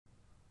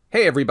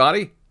Hey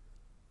everybody,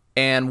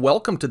 and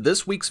welcome to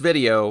this week's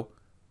video,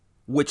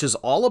 which is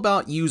all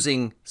about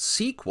using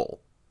SQL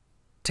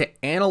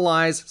to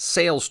analyze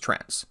sales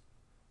trends.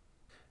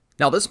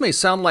 Now this may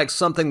sound like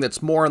something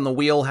that's more in the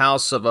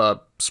wheelhouse of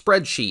a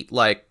spreadsheet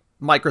like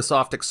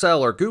Microsoft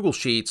Excel or Google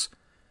Sheets,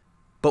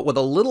 but with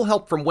a little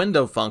help from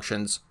window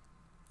functions,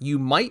 you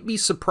might be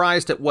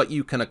surprised at what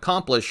you can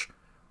accomplish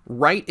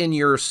right in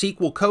your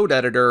SQL code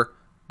editor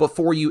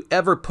before you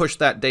ever push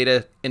that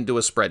data into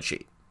a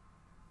spreadsheet.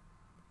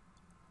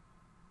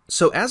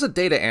 So as a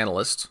data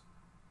analyst,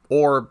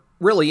 or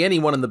really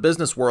anyone in the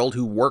business world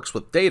who works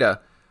with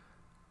data,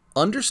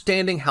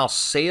 understanding how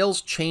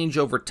sales change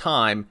over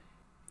time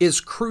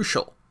is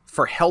crucial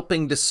for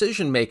helping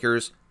decision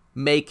makers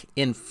make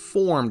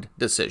informed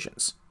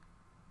decisions.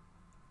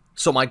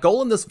 So my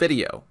goal in this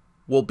video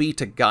will be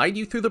to guide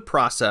you through the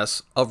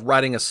process of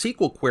writing a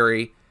SQL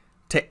query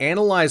to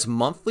analyze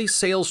monthly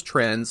sales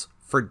trends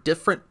for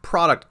different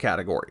product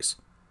categories,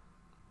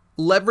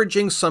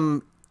 leveraging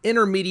some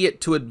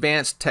intermediate to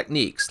advanced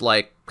techniques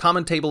like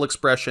common table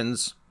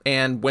expressions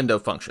and window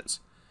functions.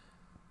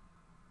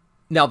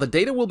 Now, the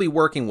data we'll be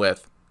working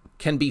with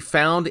can be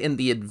found in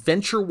the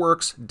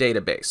AdventureWorks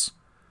database,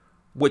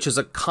 which is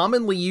a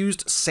commonly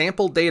used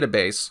sample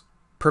database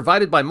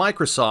provided by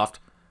Microsoft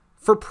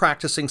for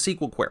practicing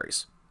SQL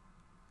queries.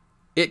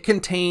 It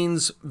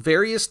contains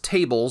various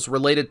tables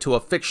related to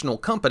a fictional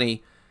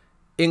company,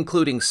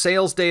 including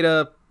sales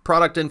data,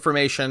 product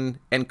information,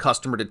 and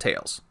customer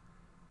details.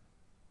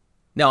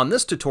 Now in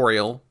this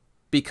tutorial,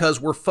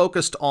 because we're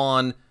focused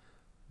on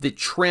the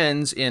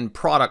trends in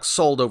products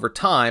sold over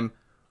time,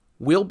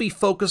 we'll be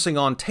focusing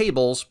on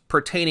tables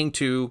pertaining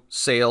to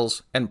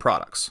sales and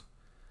products.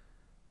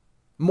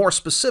 More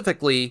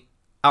specifically,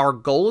 our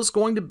goal is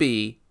going to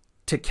be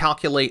to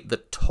calculate the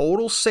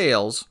total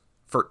sales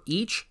for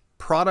each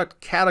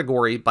product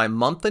category by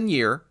month and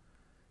year,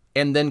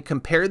 and then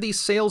compare these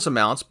sales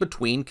amounts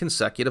between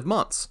consecutive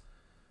months.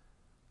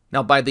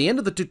 Now by the end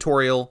of the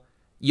tutorial,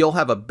 you'll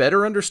have a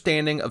better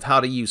understanding of how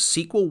to use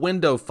SQL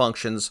window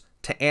functions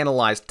to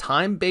analyze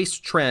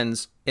time-based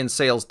trends in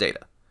sales data.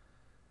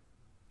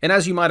 And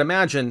as you might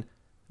imagine,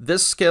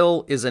 this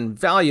skill is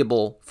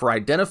invaluable for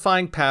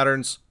identifying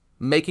patterns,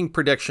 making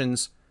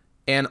predictions,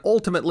 and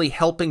ultimately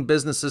helping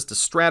businesses to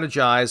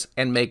strategize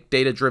and make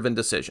data-driven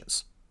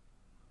decisions.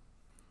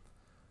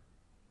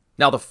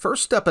 Now, the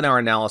first step in our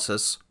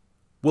analysis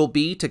will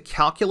be to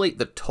calculate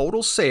the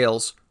total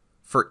sales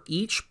for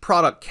each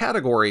product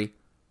category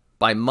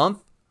by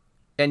month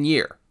and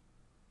year.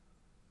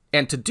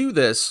 And to do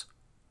this,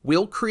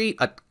 we'll create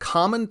a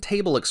common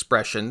table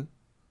expression,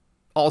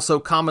 also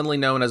commonly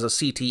known as a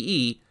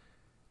CTE,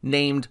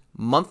 named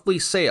monthly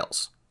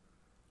sales.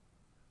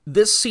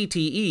 This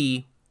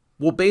CTE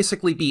will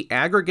basically be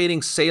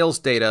aggregating sales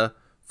data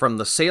from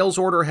the sales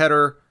order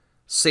header,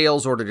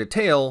 sales order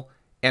detail,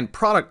 and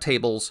product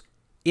tables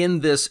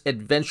in this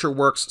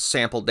AdventureWorks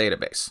sample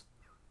database.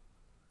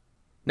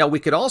 Now we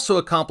could also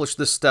accomplish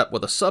this step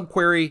with a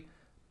subquery,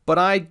 but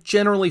I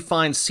generally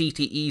find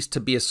CTEs to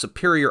be a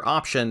superior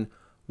option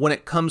when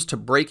it comes to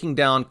breaking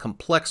down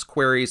complex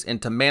queries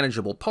into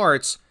manageable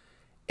parts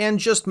and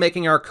just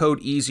making our code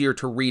easier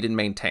to read and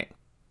maintain.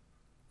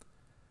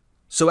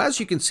 So as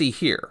you can see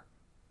here,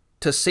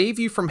 to save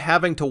you from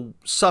having to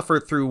suffer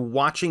through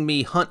watching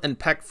me hunt and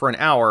peck for an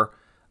hour,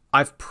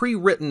 I've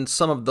pre-written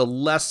some of the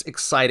less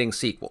exciting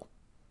SQL.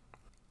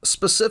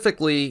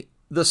 Specifically,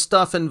 the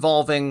stuff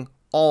involving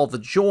all the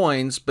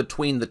joins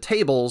between the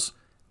tables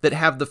that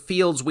have the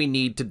fields we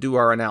need to do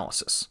our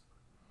analysis.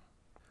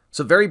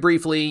 So very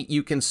briefly,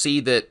 you can see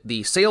that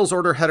the sales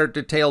order header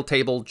detail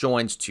table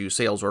joins to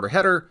sales order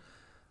header,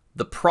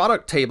 the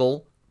product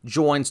table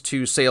joins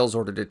to sales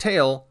order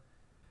detail,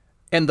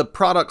 and the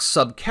product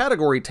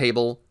subcategory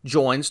table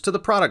joins to the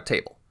product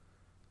table.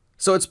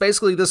 So it's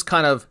basically this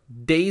kind of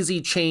daisy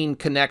chain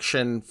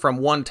connection from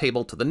one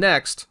table to the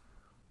next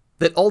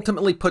that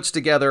ultimately puts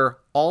together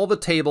all the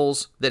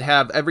tables that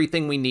have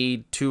everything we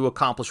need to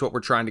accomplish what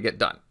we're trying to get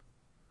done.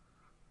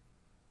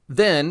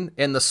 Then,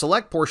 in the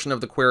select portion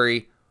of the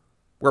query,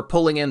 we're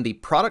pulling in the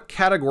product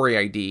category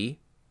ID,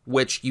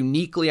 which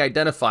uniquely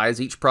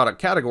identifies each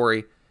product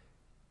category,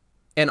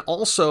 and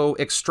also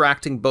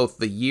extracting both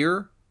the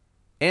year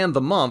and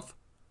the month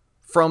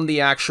from the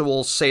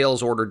actual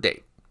sales order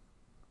date.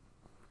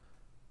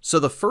 So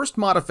the first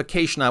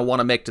modification I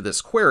want to make to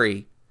this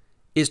query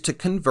is to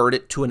convert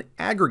it to an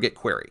aggregate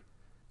query,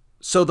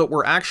 so that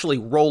we're actually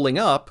rolling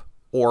up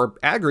or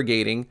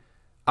aggregating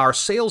our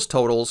sales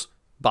totals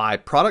by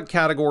product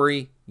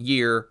category,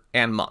 year,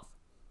 and month.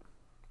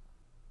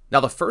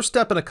 Now the first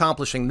step in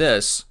accomplishing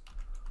this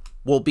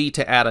will be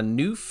to add a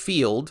new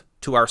field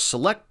to our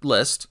select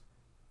list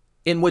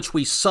in which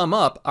we sum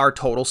up our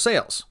total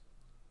sales.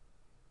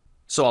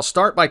 So I'll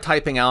start by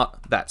typing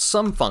out that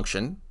sum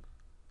function,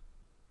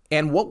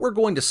 and what we're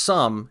going to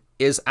sum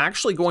is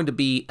actually going to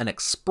be an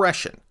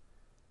expression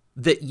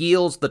that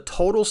yields the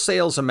total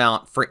sales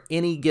amount for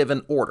any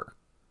given order,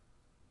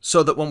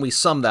 so that when we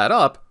sum that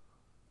up,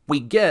 we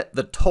get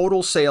the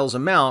total sales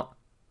amount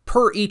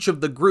per each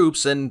of the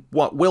groups in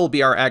what will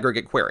be our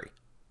aggregate query.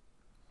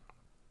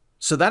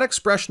 So that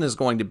expression is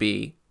going to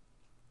be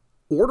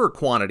order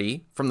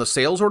quantity from the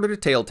sales order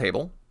detail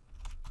table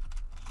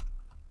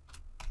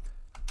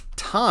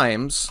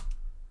times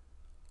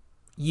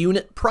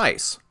unit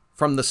price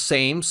from the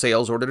same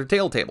sales order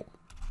detail table.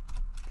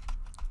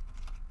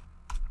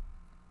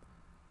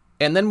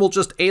 And then we'll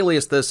just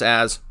alias this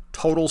as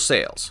total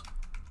sales.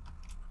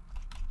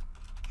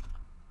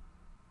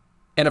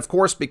 And of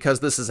course, because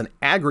this is an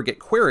aggregate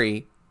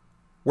query,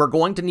 we're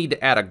going to need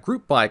to add a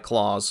group by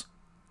clause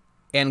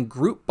and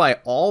group by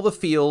all the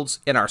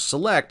fields in our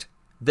select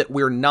that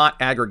we're not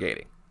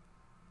aggregating.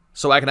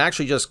 So I can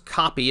actually just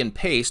copy and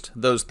paste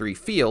those 3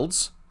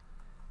 fields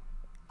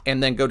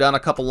and then go down a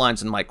couple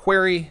lines in my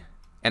query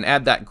and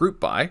add that group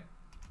by,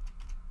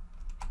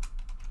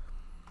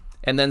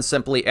 and then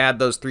simply add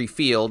those 3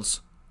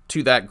 fields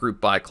to that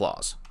group by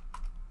clause.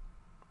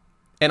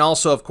 And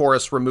also, of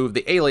course, remove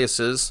the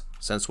aliases,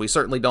 since we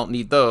certainly don't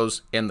need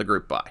those in the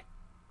group by.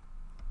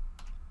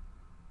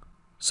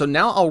 So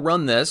now I'll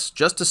run this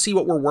just to see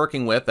what we're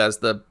working with as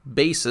the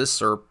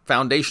basis or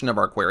foundation of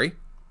our query.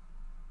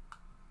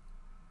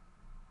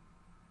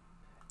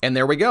 And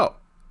there we go.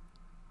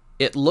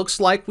 It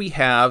looks like we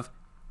have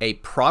a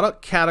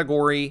product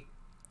category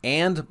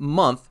and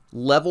month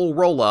level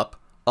roll-up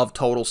of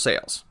total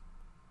sales.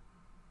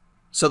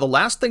 So the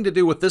last thing to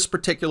do with this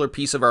particular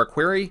piece of our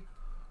query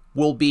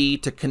will be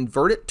to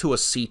convert it to a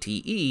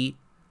CTE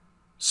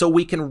so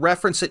we can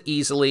reference it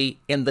easily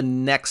in the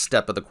next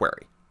step of the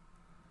query.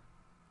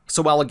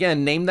 So I'll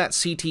again name that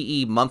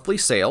CTE monthly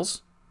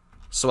sales.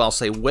 So I'll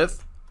say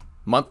with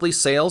monthly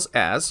sales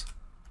as.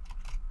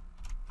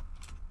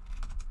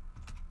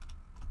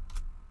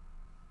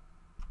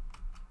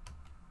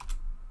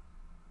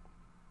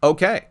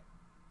 Okay,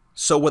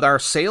 so with our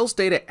sales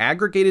data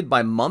aggregated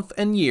by month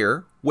and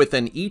year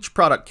within each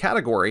product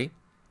category,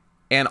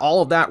 and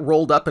all of that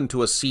rolled up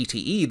into a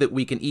CTE that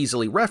we can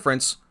easily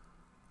reference,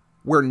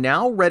 we're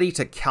now ready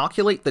to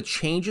calculate the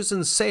changes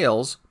in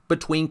sales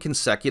between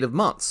consecutive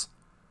months,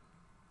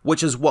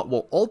 which is what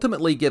will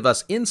ultimately give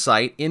us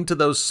insight into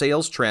those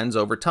sales trends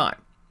over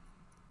time.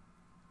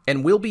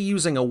 And we'll be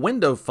using a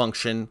window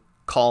function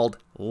called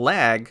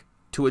lag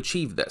to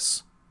achieve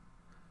this.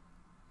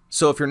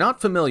 So if you're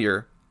not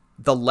familiar,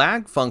 the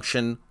lag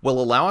function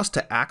will allow us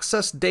to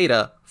access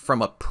data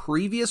from a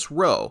previous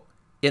row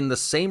in the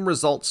same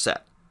result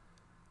set,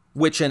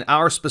 which in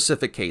our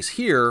specific case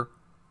here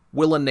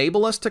will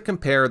enable us to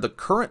compare the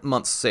current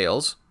month's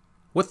sales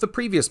with the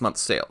previous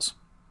month's sales.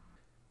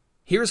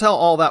 Here's how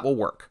all that will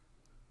work.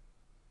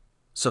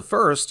 So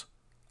first,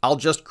 I'll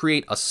just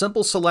create a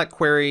simple select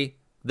query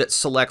that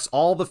selects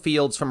all the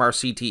fields from our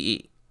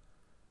CTE.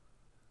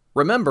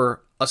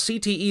 Remember, a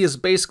CTE is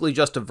basically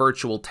just a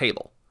virtual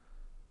table.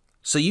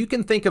 So you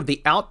can think of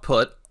the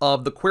output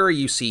of the query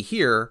you see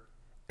here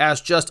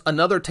as just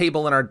another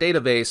table in our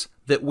database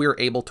that we're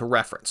able to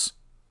reference.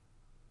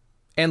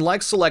 And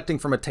like selecting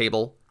from a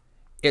table,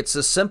 it's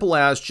as simple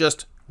as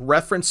just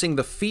referencing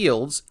the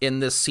fields in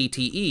this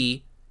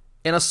CTE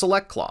in a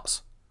select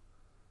clause.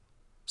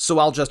 So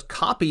I'll just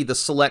copy the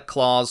select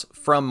clause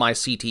from my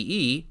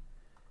CTE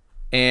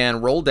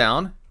and roll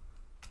down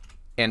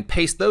and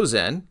paste those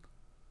in.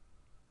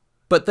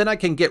 But then I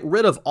can get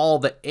rid of all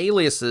the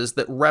aliases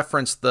that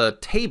reference the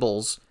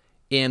tables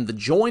in the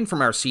join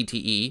from our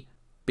CTE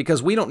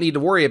because we don't need to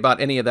worry about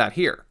any of that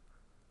here.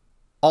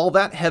 All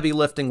that heavy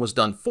lifting was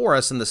done for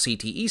us in the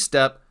CTE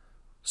step,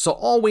 so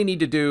all we need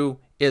to do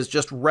is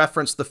just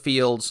reference the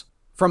fields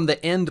from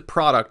the end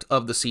product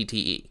of the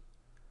CTE.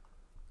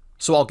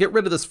 So I'll get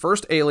rid of this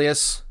first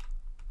alias,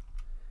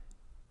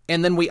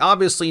 and then we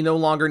obviously no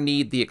longer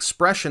need the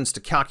expressions to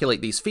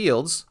calculate these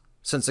fields,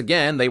 since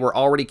again, they were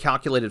already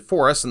calculated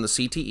for us in the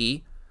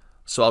CTE,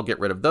 so I'll get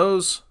rid of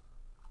those.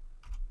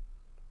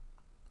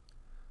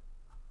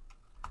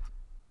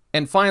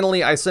 And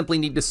finally, I simply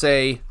need to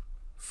say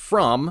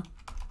from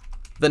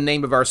the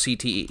name of our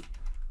CTE,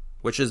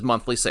 which is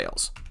monthly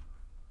sales.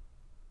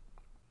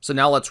 So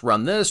now let's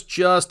run this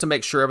just to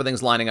make sure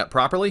everything's lining up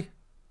properly.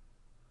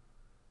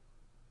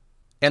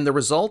 And the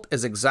result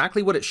is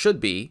exactly what it should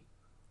be,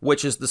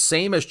 which is the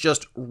same as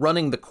just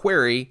running the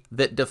query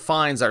that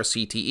defines our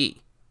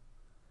CTE.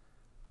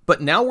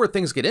 But now where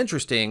things get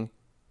interesting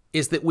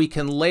is that we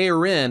can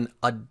layer in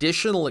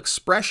additional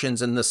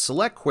expressions in this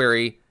select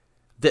query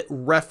that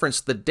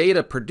reference the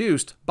data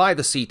produced by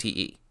the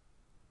CTE.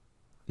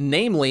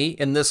 Namely,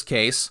 in this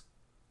case,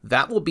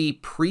 that will be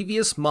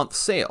previous month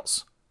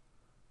sales,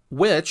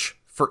 which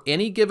for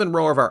any given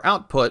row of our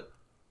output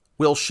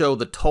will show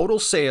the total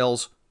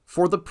sales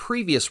for the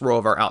previous row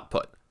of our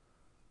output.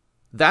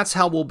 That's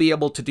how we'll be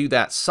able to do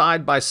that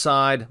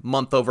side-by-side,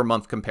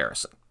 month-over-month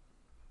comparison.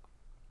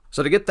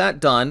 So to get that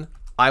done,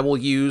 I will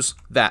use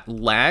that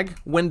lag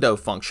window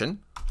function,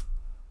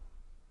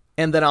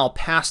 and then I'll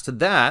pass to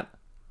that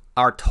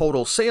our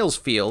total sales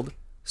field,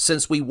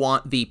 since we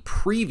want the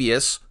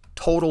previous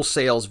total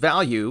sales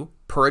value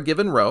per a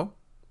given row.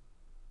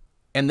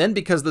 And then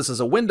because this is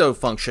a window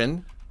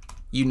function,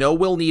 you know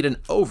we'll need an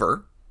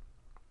over.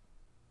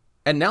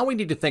 And now we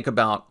need to think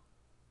about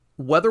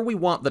whether we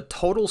want the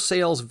total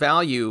sales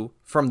value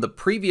from the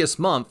previous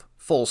month,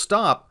 full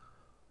stop,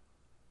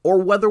 or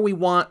whether we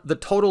want the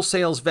total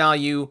sales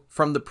value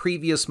from the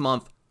previous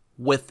month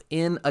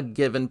within a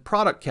given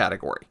product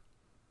category.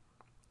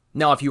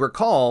 Now, if you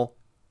recall,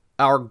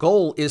 our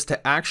goal is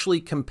to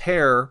actually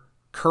compare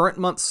current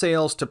month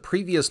sales to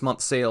previous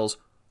month sales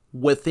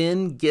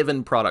within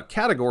given product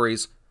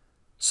categories.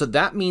 So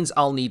that means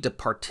I'll need to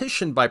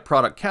partition by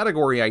product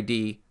category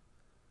ID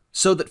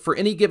so that for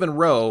any given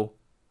row,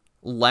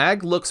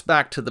 lag looks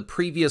back to the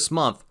previous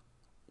month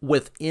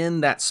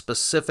within that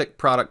specific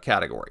product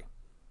category.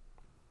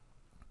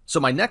 So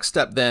my next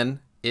step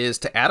then is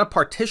to add a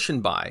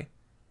partition by,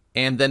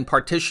 and then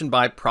partition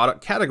by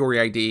product category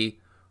ID,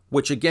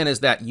 which again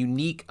is that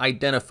unique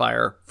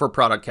identifier for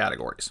product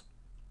categories.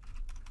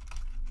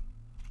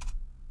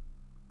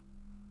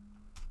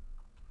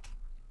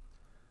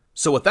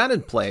 So with that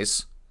in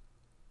place,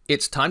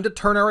 it's time to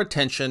turn our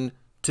attention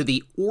to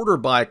the order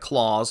by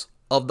clause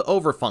of the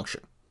over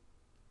function.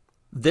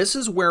 This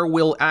is where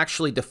we'll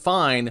actually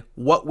define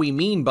what we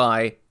mean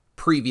by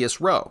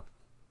previous row.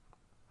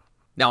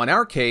 Now in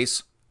our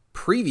case,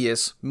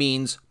 previous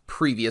means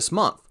previous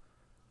month.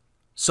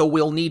 So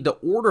we'll need to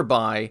order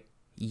by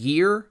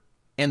year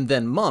and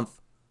then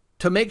month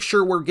to make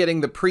sure we're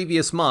getting the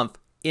previous month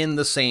in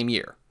the same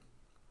year.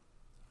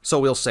 So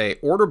we'll say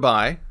order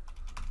by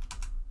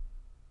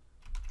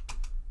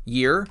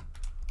year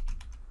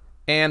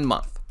and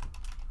month.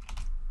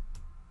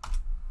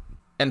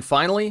 And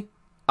finally,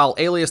 I'll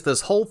alias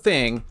this whole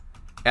thing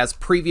as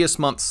previous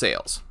month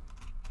sales.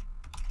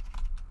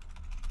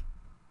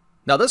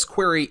 Now this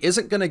query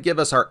isn't going to give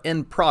us our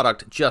end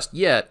product just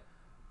yet,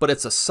 but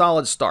it's a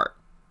solid start.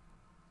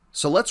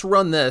 So let's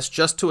run this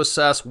just to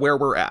assess where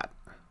we're at.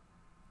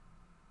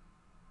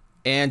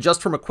 And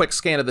just from a quick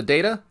scan of the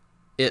data,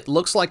 it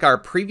looks like our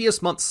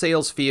previous month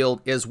sales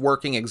field is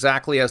working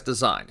exactly as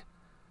designed.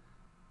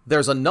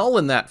 There's a null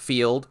in that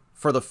field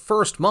for the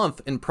first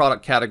month in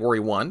product category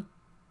 1,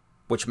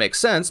 which makes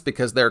sense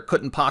because there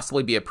couldn't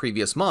possibly be a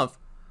previous month.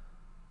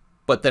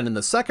 But then in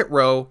the second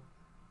row,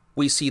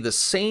 we see the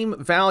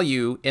same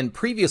value in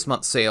previous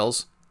month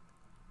sales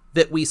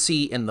that we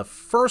see in the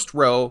first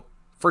row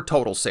for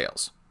total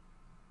sales.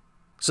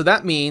 So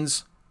that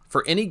means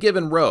for any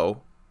given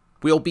row,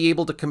 we'll be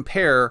able to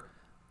compare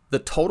the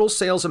total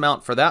sales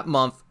amount for that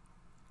month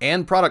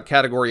and product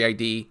category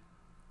ID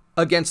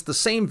against the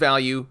same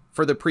value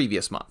for the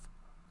previous month.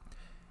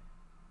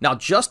 Now,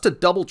 just to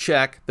double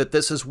check that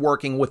this is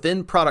working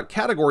within product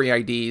category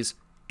IDs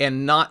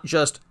and not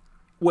just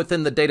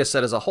within the data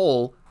set as a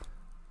whole,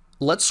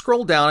 let's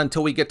scroll down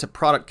until we get to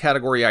product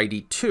category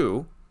ID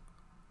 2.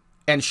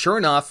 And sure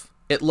enough,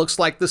 it looks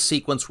like the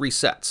sequence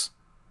resets.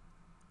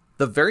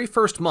 The very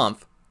first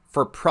month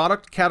for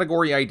product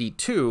category ID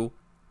 2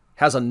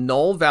 has a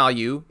null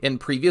value in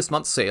previous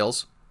month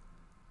sales,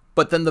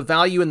 but then the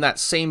value in that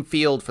same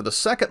field for the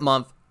second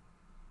month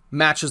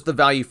matches the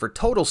value for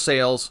total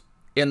sales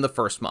in the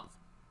first month.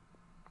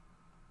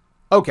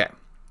 Okay,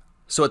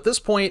 so at this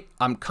point,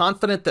 I'm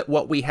confident that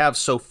what we have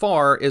so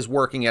far is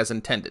working as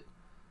intended.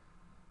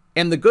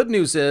 And the good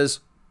news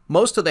is,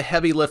 most of the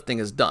heavy lifting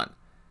is done.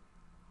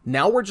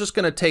 Now we're just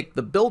going to take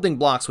the building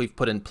blocks we've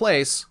put in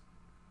place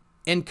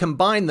and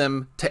combine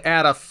them to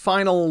add a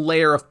final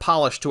layer of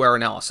polish to our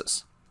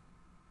analysis.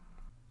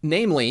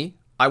 Namely,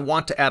 I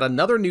want to add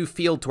another new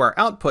field to our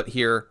output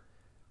here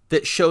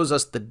that shows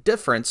us the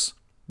difference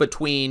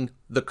between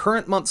the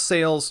current month's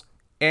sales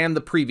and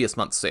the previous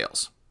month's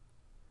sales.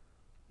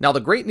 Now, the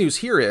great news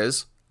here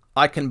is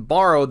I can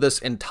borrow this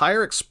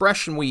entire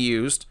expression we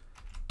used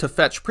to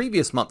fetch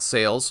previous month's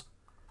sales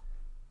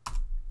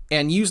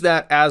and use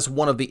that as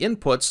one of the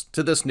inputs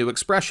to this new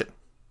expression.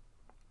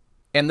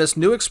 And this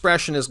new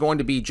expression is going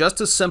to be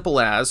just as simple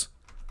as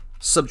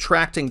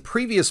subtracting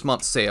previous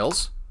month's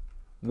sales,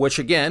 which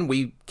again,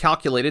 we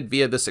calculated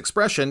via this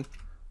expression,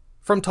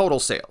 from total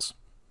sales.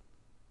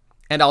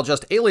 And I'll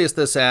just alias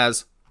this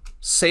as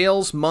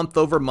sales month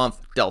over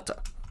month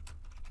delta.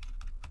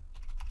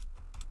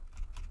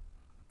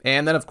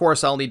 And then of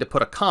course I'll need to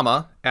put a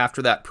comma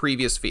after that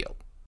previous field.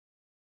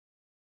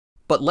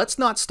 But let's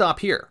not stop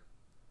here.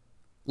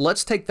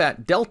 Let's take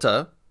that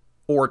delta,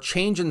 or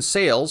change in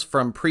sales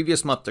from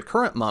previous month to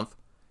current month,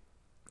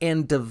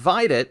 and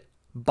divide it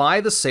by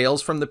the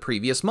sales from the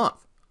previous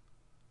month.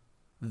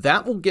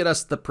 That will get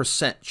us the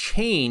percent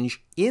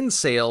change in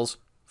sales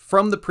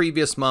from the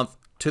previous month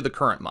to the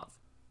current month.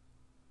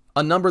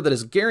 A number that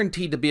is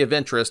guaranteed to be of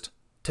interest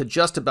to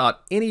just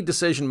about any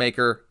decision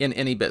maker in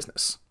any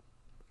business.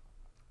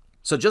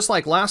 So just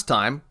like last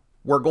time,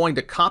 we're going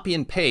to copy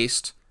and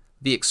paste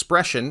the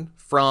expression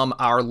from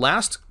our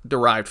last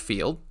derived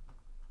field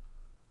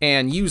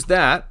and use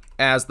that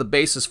as the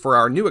basis for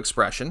our new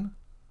expression.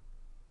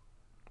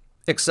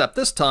 Except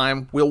this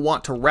time, we'll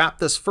want to wrap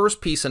this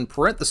first piece in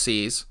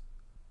parentheses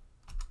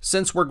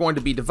since we're going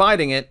to be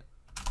dividing it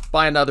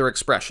by another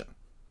expression.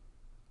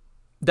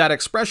 That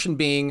expression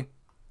being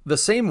the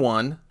same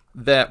one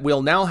that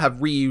we'll now have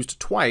reused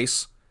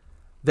twice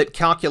that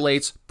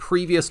calculates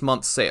previous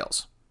month's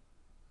sales.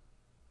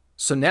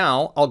 So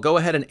now I'll go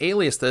ahead and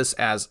alias this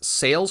as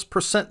sales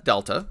percent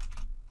delta.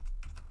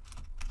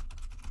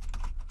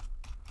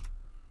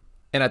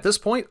 And at this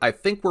point, I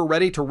think we're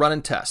ready to run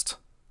and test.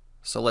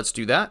 So let's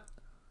do that.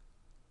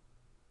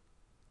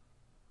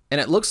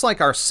 And it looks like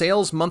our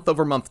sales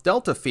month-over-month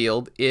delta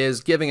field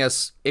is giving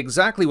us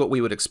exactly what we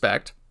would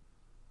expect.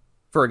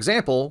 For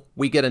example,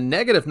 we get a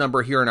negative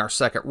number here in our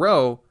second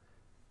row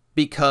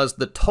because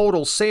the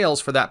total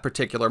sales for that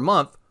particular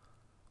month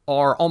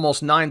are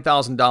almost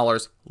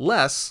 $9,000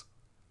 less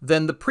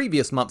than the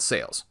previous month's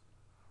sales.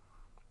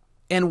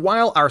 And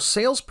while our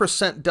sales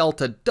percent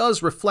delta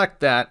does reflect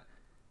that,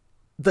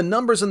 the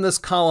numbers in this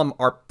column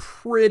are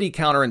pretty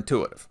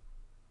counterintuitive.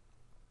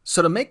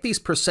 So to make these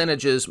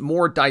percentages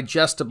more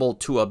digestible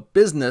to a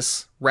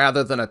business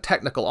rather than a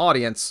technical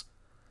audience,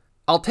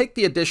 I'll take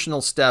the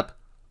additional step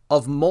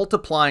of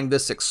multiplying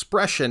this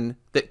expression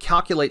that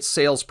calculates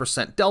sales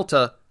percent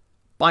delta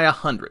by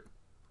 100.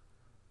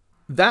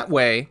 That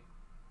way,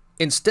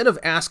 instead of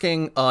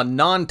asking a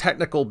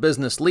non-technical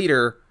business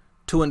leader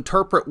to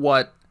interpret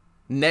what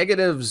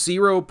negative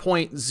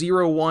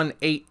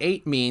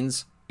 0.0188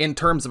 means in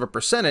terms of a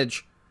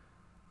percentage,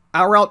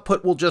 our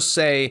output will just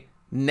say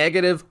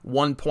negative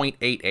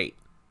 1.88,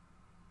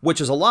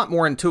 which is a lot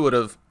more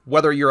intuitive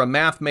whether you're a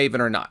math maven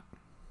or not.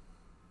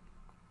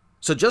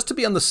 So just to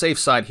be on the safe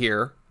side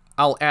here,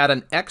 I'll add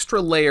an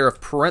extra layer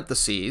of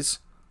parentheses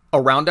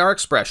around our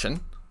expression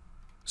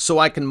so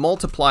I can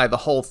multiply the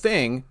whole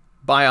thing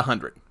by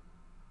 100.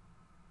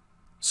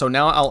 So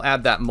now I'll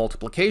add that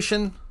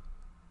multiplication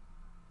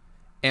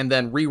and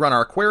then rerun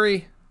our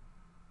query.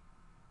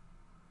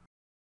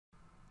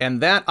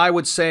 And that, I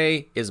would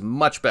say, is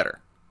much better.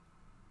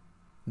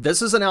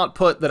 This is an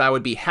output that I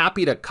would be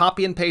happy to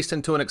copy and paste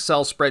into an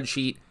Excel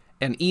spreadsheet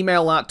and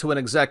email out to an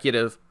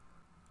executive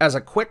as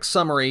a quick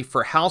summary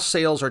for how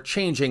sales are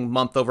changing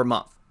month over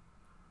month.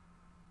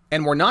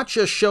 And we're not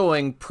just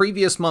showing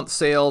previous month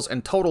sales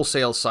and total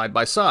sales side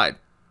by side.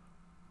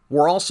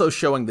 We're also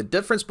showing the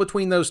difference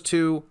between those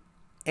two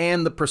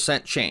and the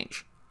percent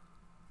change,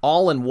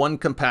 all in one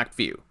compact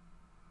view.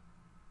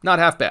 Not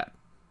half bad.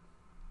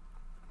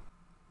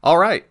 All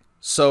right,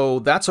 so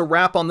that's a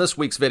wrap on this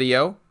week's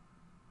video.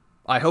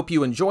 I hope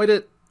you enjoyed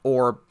it,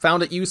 or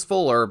found it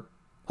useful, or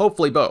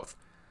hopefully both.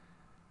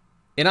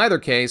 In either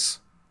case,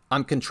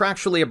 I'm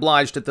contractually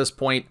obliged at this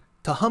point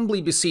to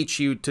humbly beseech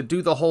you to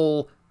do the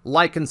whole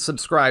like and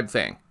subscribe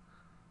thing.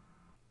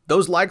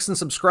 Those likes and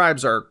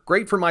subscribes are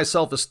great for my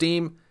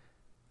self-esteem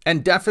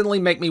and definitely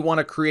make me want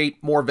to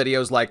create more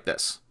videos like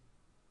this.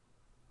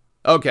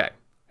 Okay,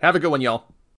 have a good one, y'all.